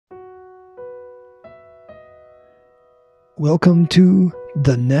Welcome to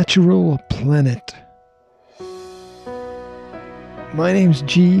the Natural Planet. My name's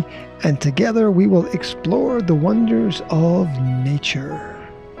G, and together we will explore the wonders of nature.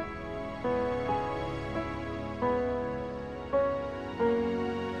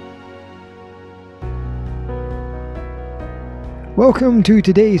 Welcome to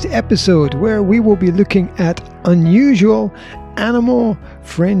today's episode where we will be looking at unusual animal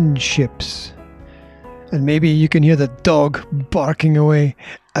friendships. And maybe you can hear the dog barking away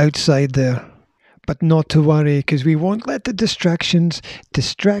outside there. But not to worry, because we won't let the distractions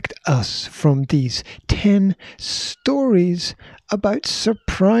distract us from these 10 stories about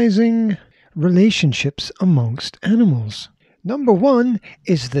surprising relationships amongst animals. Number 1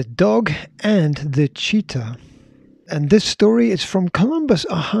 is the dog and the cheetah. And this story is from Columbus,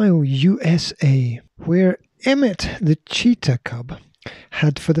 Ohio, USA, where Emmett, the cheetah cub,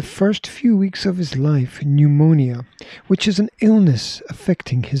 had for the first few weeks of his life pneumonia, which is an illness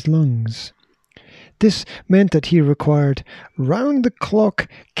affecting his lungs. This meant that he required round-the-clock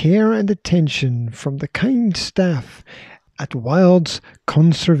care and attention from the kind staff at Wild's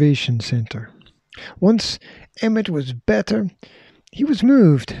Conservation Center. Once Emmett was better, he was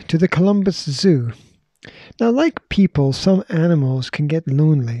moved to the Columbus Zoo. Now, like people, some animals can get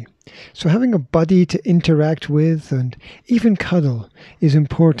lonely, so having a buddy to interact with and even cuddle is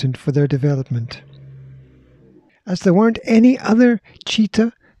important for their development. As there weren't any other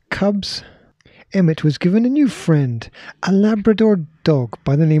cheetah cubs, Emmett was given a new friend, a Labrador dog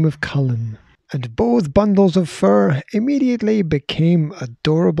by the name of Cullen, and both bundles of fur immediately became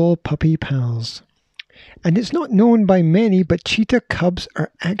adorable puppy pals. And it's not known by many, but cheetah cubs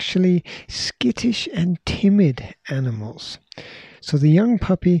are actually skittish and timid animals. So the young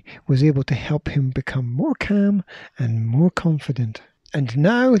puppy was able to help him become more calm and more confident. And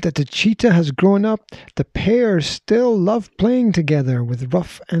now that the cheetah has grown up, the pair still love playing together with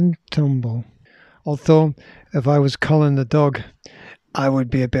rough and tumble. Although, if I was Cullen the dog, I would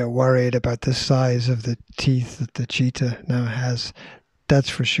be a bit worried about the size of the teeth that the cheetah now has. That's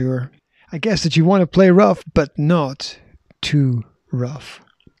for sure. I guess that you want to play rough, but not too rough.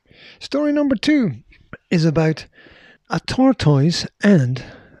 Story number 2 is about a tortoise and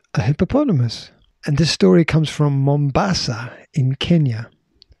a hippopotamus. And this story comes from Mombasa in Kenya.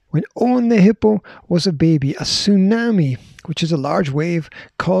 When Owen the hippo was a baby, a tsunami, which is a large wave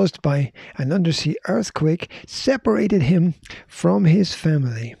caused by an undersea earthquake, separated him from his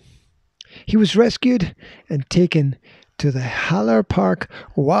family. He was rescued and taken to the Haller Park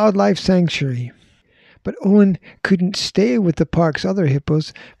Wildlife Sanctuary. But Owen couldn't stay with the park's other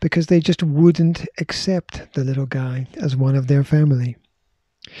hippos because they just wouldn't accept the little guy as one of their family.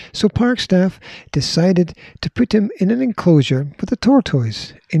 So park staff decided to put him in an enclosure with a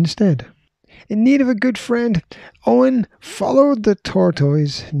tortoise instead. In need of a good friend, Owen followed the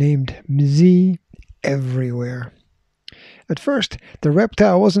tortoise named Mzee everywhere. At first, the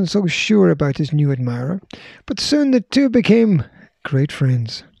reptile wasn't so sure about his new admirer, but soon the two became great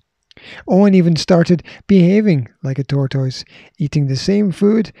friends. Owen even started behaving like a tortoise, eating the same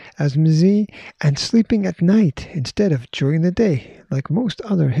food as Mzee and sleeping at night instead of during the day, like most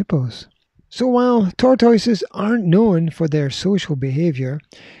other hippos. So while tortoises aren't known for their social behavior,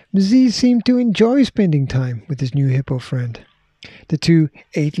 Mzee seemed to enjoy spending time with his new hippo friend. The two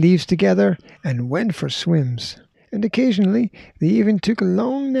ate leaves together and went for swims. And occasionally they even took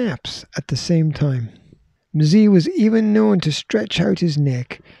long naps at the same time. Mzee was even known to stretch out his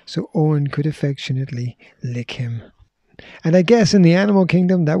neck so Owen could affectionately lick him. And I guess in the animal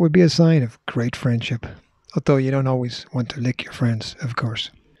kingdom that would be a sign of great friendship. Although you don't always want to lick your friends, of course.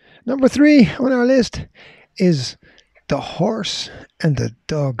 Number 3 on our list is the horse and the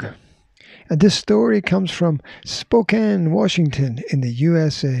dog. And this story comes from Spokane, Washington in the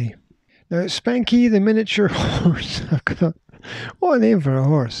USA. Now, Spanky, the miniature horse. What a name for a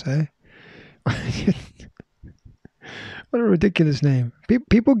horse, eh? What a ridiculous name.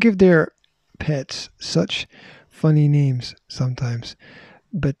 People give their pets such funny names sometimes.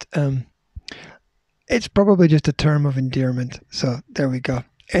 But it's probably just a term of endearment. So there we go.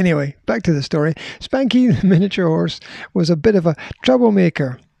 Anyway, back to the story. Spanky, the miniature horse, was a bit of a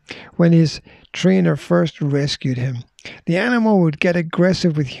troublemaker when his trainer first rescued him. The animal would get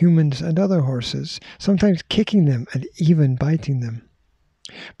aggressive with humans and other horses, sometimes kicking them and even biting them.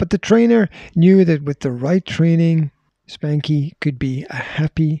 But the trainer knew that with the right training, Spanky could be a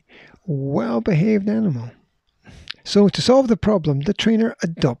happy, well-behaved animal. So to solve the problem, the trainer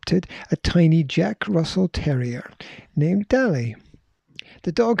adopted a tiny Jack Russell Terrier named Dally.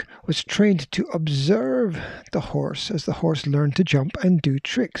 The dog was trained to observe the horse as the horse learned to jump and do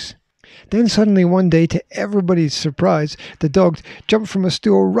tricks. Then suddenly one day, to everybody's surprise, the dog jumped from a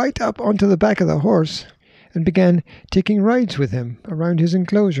stool right up onto the back of the horse and began taking rides with him around his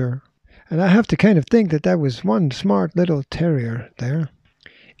enclosure. And I have to kind of think that that was one smart little terrier there.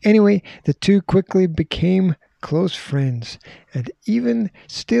 Anyway, the two quickly became close friends, and even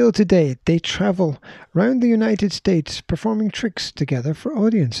still today they travel round the United States performing tricks together for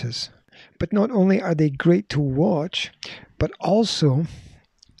audiences. But not only are they great to watch, but also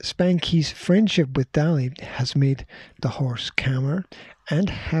Spanky's friendship with Dali has made the horse calmer and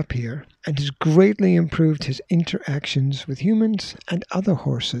happier, and has greatly improved his interactions with humans and other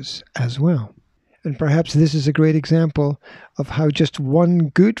horses as well. And perhaps this is a great example of how just one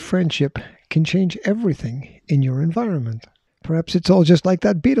good friendship can change everything in your environment. Perhaps it's all just like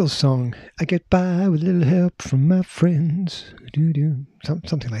that Beatles song, I get by with a little help from my friends.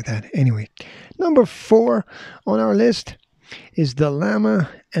 Something like that. Anyway, number 4 on our list is the llama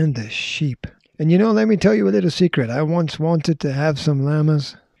and the sheep. And let me tell you a little secret. I once wanted to have some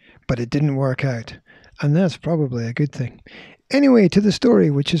llamas, but it didn't work out. And that's probably a good thing. Anyway, to the story,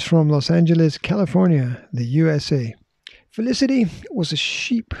 which is from Los Angeles, California, the USA. Felicity was a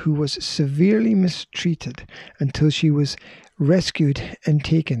sheep who was severely mistreated until she was rescued and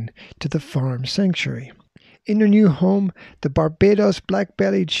taken to the farm sanctuary. In her new home, the Barbados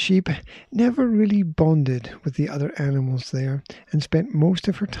black-bellied sheep never really bonded with the other animals there and spent most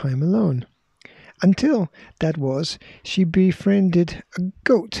of her time alone. Until, she befriended a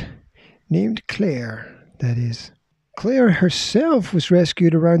goat named Claire, that is. Claire herself was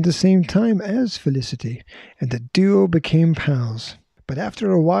rescued around the same time as Felicity, and the duo became pals. But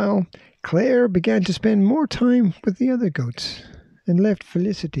after a while, Claire began to spend more time with the other goats and left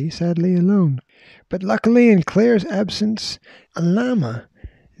Felicity sadly alone. But luckily, in Claire's absence, a llama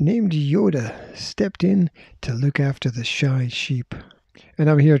named Yoda stepped in to look after the shy sheep. And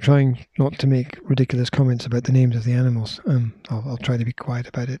I'm here trying not to make ridiculous comments about the names of the animals. I'll try to be quiet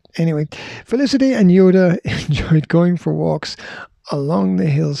about it. Anyway, Felicity and Yoda enjoyed going for walks along the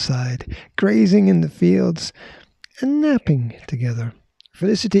hillside, grazing in the fields, and napping together.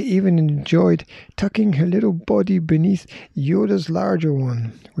 Felicity even enjoyed tucking her little body beneath Yoda's larger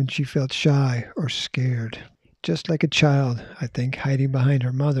one when she felt shy or scared. Just like a child, I think, hiding behind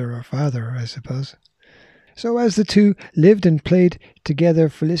her mother or father, I suppose. So as the two lived and played together,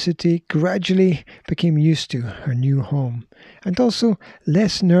 Felicity gradually became used to her new home, and also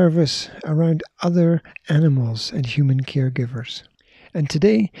less nervous around other animals and human caregivers. And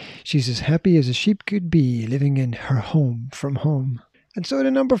today, she's as happy as a sheep could be, living in her home from home. And so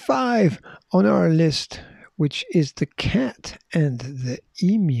to number 5 on our list, which is the cat and the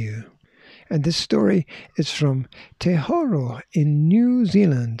emu. And this story is from Te Horo in New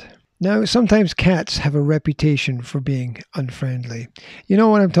Zealand. Now, sometimes cats have a reputation for being unfriendly. You know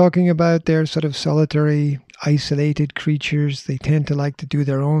what I'm talking about? They're sort of solitary, isolated creatures. They tend to like to do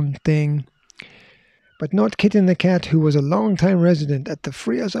their own thing. But not Kitten the cat, who was a long-time resident at the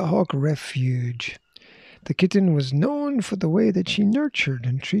Free as a Hawk refuge. The kitten was known for the way that she nurtured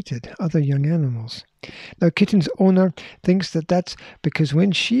and treated other young animals. Now, Kitten's owner thinks that that's because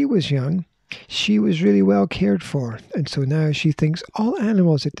when she was young, she was really well cared for, and so now she thinks all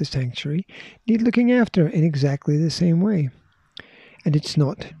animals at the sanctuary need looking after in exactly the same way. And it's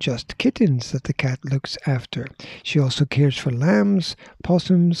not just kittens that the cat looks after. She also cares for lambs,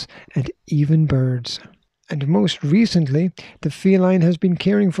 possums, and even birds. And most recently, the feline has been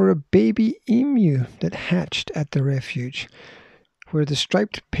caring for a baby emu that hatched at the refuge, where the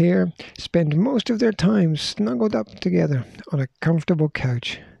striped pair spend most of their time snuggled up together on a comfortable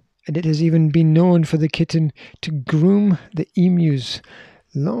couch. And it has even been known for the kitten to groom the emu's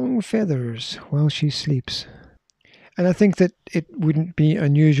long feathers while she sleeps. And I think that it wouldn't be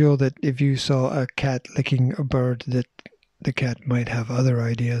unusual that if you saw a cat licking a bird, that the cat might have other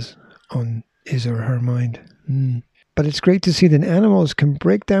ideas on his or her mind. But it's great to see that animals can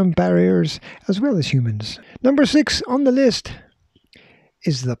break down barriers as well as humans. Number 6 on the list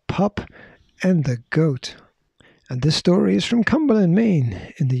is the pup and the goat. And this story is from Cumberland,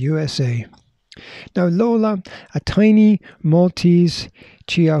 Maine, in the USA. Now, Lola, a tiny Maltese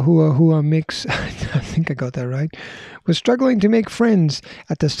Chihuahua mix, I think I got that right, was struggling to make friends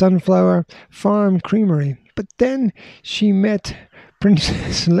at the Sunflower Farm Creamery. But then she met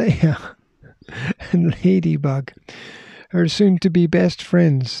Princess Leia and Ladybug, her soon-to-be best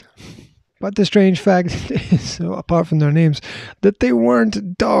friends. But the strange fact is, so apart from their names, that they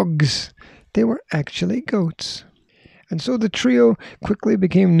weren't dogs. They were actually goats. And so the trio quickly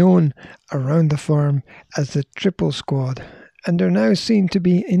became known around the farm as the Triple Squad, and are now seen to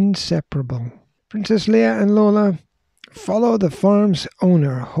be inseparable. Princess Leia and Lola follow the farm's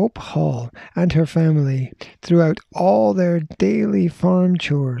owner, Hope Hall, and her family throughout all their daily farm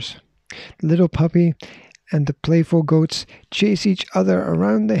chores. The little puppy and the playful goats chase each other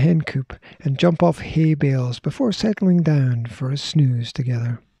around the hen coop and jump off hay bales before settling down for a snooze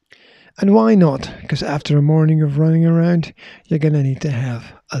together. And why not? Because after a morning of running around, you're going to need to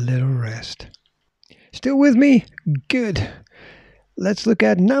have a little rest. Still with me? Good. Let's look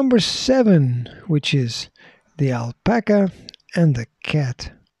at number 7, which is the alpaca and the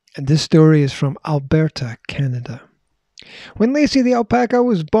cat. And this story is from Alberta, Canada. When Lacey the alpaca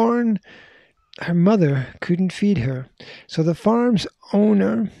was born, her mother couldn't feed her, so the farm's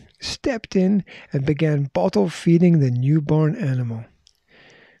owner stepped in and began bottle feeding the newborn animal.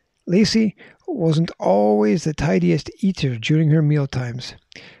 Lacey wasn't always the tidiest eater during her mealtimes,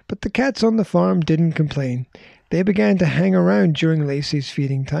 but the cats on the farm didn't complain. They began to hang around during Lacey's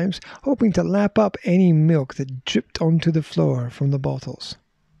feeding times, hoping to lap up any milk that dripped onto the floor from the bottles.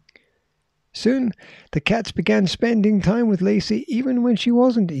 Soon, the cats began spending time with Lacey even when she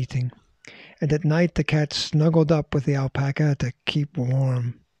wasn't eating, and at night the cats snuggled up with the alpaca to keep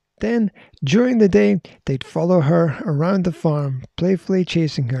warm. Then, during the day, they'd follow her around the farm, playfully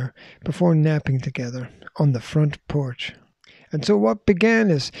chasing her, before napping together on the front porch. And so what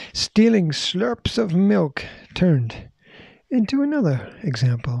began as stealing slurps of milk turned into another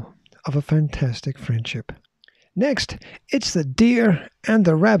example of a fantastic friendship. Next, it's the deer and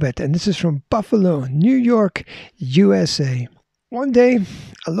the rabbit, and this is from Buffalo, New York, USA. One day,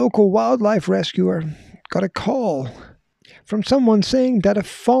 a local wildlife rescuer got a call from someone saying that a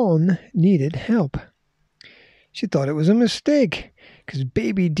fawn needed help. She thought it was a mistake, because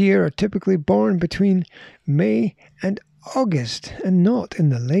baby deer are typically born between May and August and not in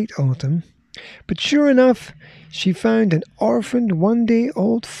the late autumn. But sure enough, she found an orphaned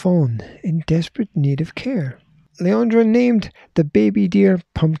one-day-old fawn in desperate need of care. Leandra named the baby deer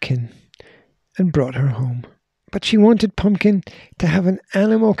Pumpkin and brought her home. But she wanted Pumpkin to have an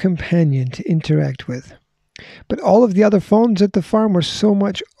animal companion to interact with. But all of the other fawns at the farm were so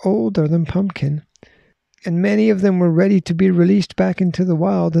much older than Pumpkin, and many of them were ready to be released back into the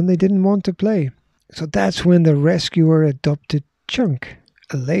wild, and they didn't want to play. So that's when the rescuer adopted Chunk,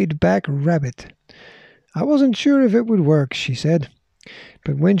 a laid-back rabbit. I wasn't sure if it would work, she said.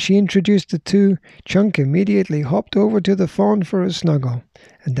 But when she introduced the two, Chunk immediately hopped over to the fawn for a snuggle,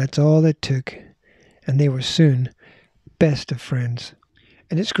 and that's all it took. And they were soon best of friends.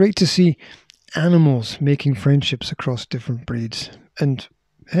 And it's great to see animals making friendships across different breeds. And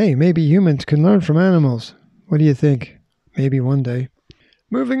hey, maybe humans can learn from animals. What do you think? Maybe one day.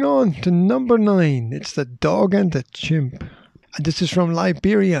 Moving on to number 9. It's the dog and the chimp. And this is from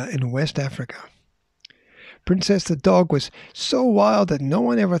Liberia in West Africa. Princess the dog was so wild that no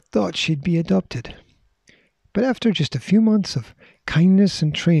one ever thought she'd be adopted. But after just a few months of kindness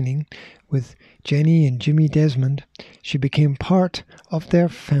and training with Jenny and Jimmy Desmond, she became part of their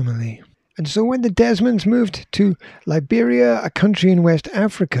family. And so when the Desmonds moved to Liberia, a country in West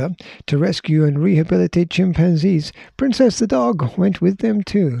Africa, to rescue and rehabilitate chimpanzees, Princess the dog went with them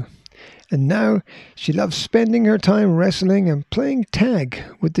too. And now she loves spending her time wrestling and playing tag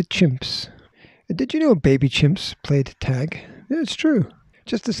with the chimps. Did you know baby chimps played tag? Yeah, it's true.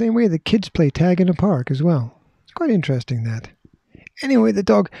 Just the same way the kids play tag in a park as well. It's quite interesting, that. Anyway, the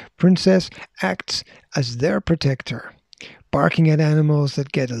dog Princess acts as their protector, barking at animals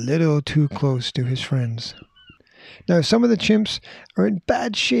that get a little too close to his friends. Now, some of the chimps are in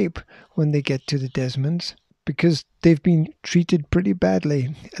bad shape when they get to the Desmonds because they've been treated pretty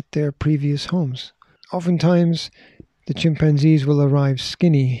badly at their previous homes. Oftentimes, the chimpanzees will arrive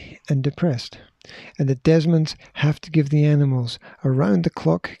skinny and depressed, and the Desmonds have to give the animals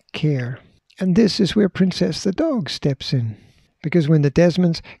around-the-clock care. And this is where Princess the dog steps in. Because when the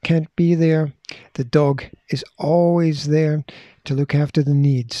Desmonds can't be there, the dog is always there to look after the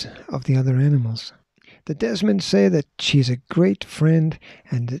needs of the other animals. The Desmonds say that she's a great friend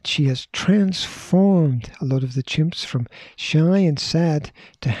and that she has transformed a lot of the chimps from shy and sad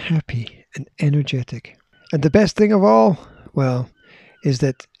to happy and energetic. And the best thing of all, well, is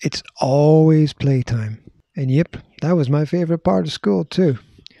that it's always playtime. And yep, that was my favorite part of school too.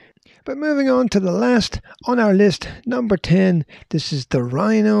 But moving on to the last on our list, number 10, this is the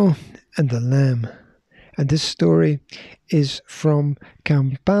rhino and the lamb. And this story is from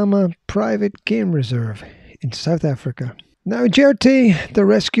Kampama Private Game Reserve in South Africa. Now, Jerty, the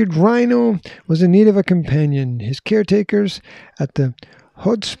rescued rhino, was in need of a companion. His caretakers at the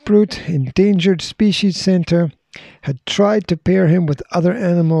Hoedspruit Endangered Species Center had tried to pair him with other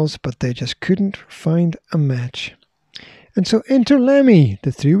animals, but they just couldn't find a match. And so enter Lammy,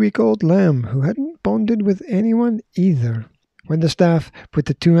 the 3-week-old lamb, who hadn't bonded with anyone either. When the staff put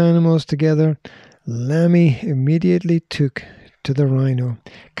the two animals together, Lammy immediately took to the rhino,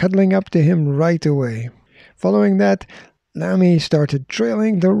 cuddling up to him right away. Following that, Lammy started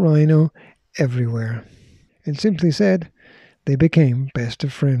trailing the rhino everywhere. And simply said, they became best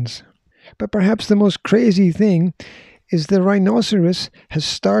of friends. But perhaps the most crazy thing is the rhinoceros has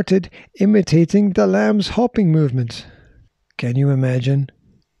started imitating the lamb's hopping movements. Can you imagine?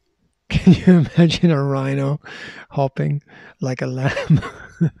 Can you imagine a rhino hopping like a lamb?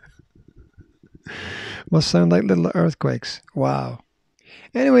 Must sound like little earthquakes. Wow.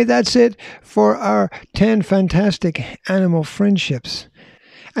 Anyway, that's it for our 10 fantastic animal friendships.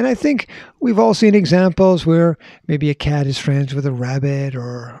 And I think we've all seen examples where maybe a cat is friends with a rabbit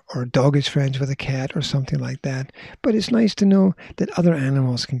or a dog is friends with a cat or something like that. But it's nice to know that other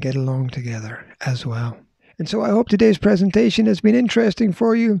animals can get along together as well. And so I hope today's presentation has been interesting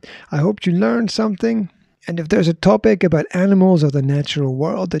for you. I hope you learned something. And if there's a topic about animals or the natural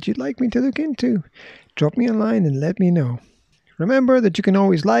world that you'd like me to look into, drop me a line and let me know. Remember that you can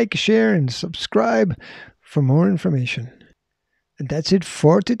always like, share, and subscribe for more information. And that's it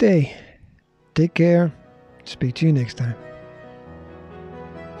for today. Take care. Speak to you next time.